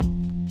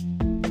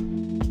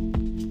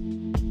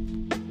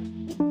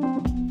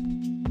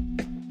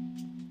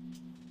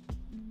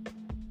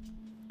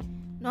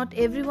Not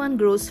everyone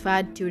grows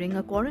fat during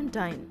a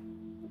quarantine.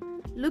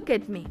 Look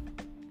at me.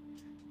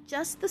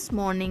 Just this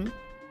morning,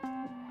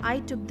 I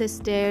took the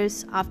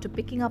stairs after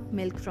picking up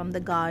milk from the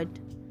guard,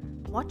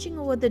 watching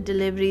over the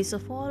deliveries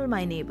of all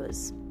my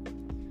neighbors.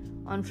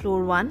 On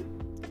floor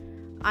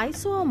 1, I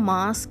saw a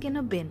mask in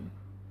a bin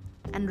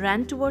and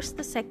ran towards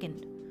the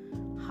second,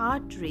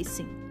 heart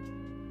racing.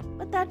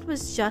 But that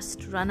was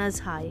just runner's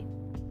high.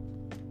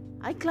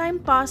 I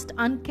climbed past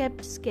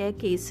unkept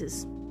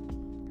staircases.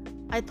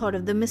 I thought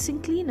of the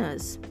missing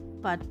cleaners,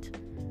 but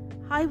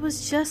I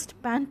was just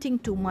panting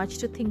too much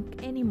to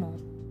think anymore.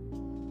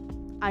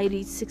 I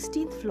reached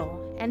 16th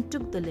floor and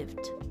took the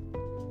lift.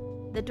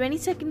 The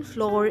 22nd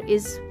floor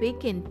is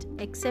vacant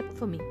except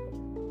for me.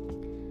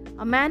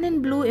 A man in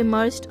blue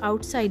emerged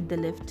outside the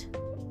lift,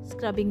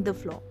 scrubbing the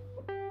floor.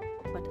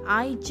 But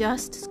I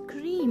just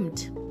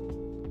screamed.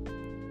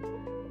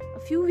 A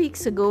few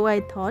weeks ago,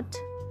 I thought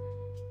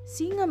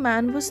seeing a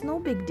man was no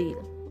big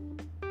deal.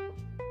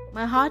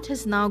 My heart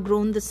has now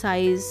grown the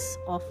size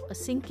of a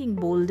sinking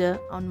boulder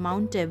on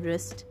Mount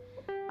Everest,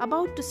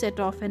 about to set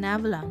off an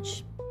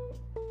avalanche.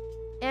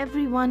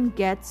 Everyone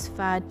gets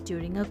fat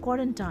during a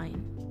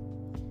quarantine.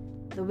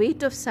 The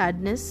weight of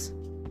sadness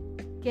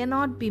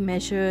cannot be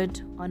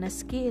measured on a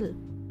scale.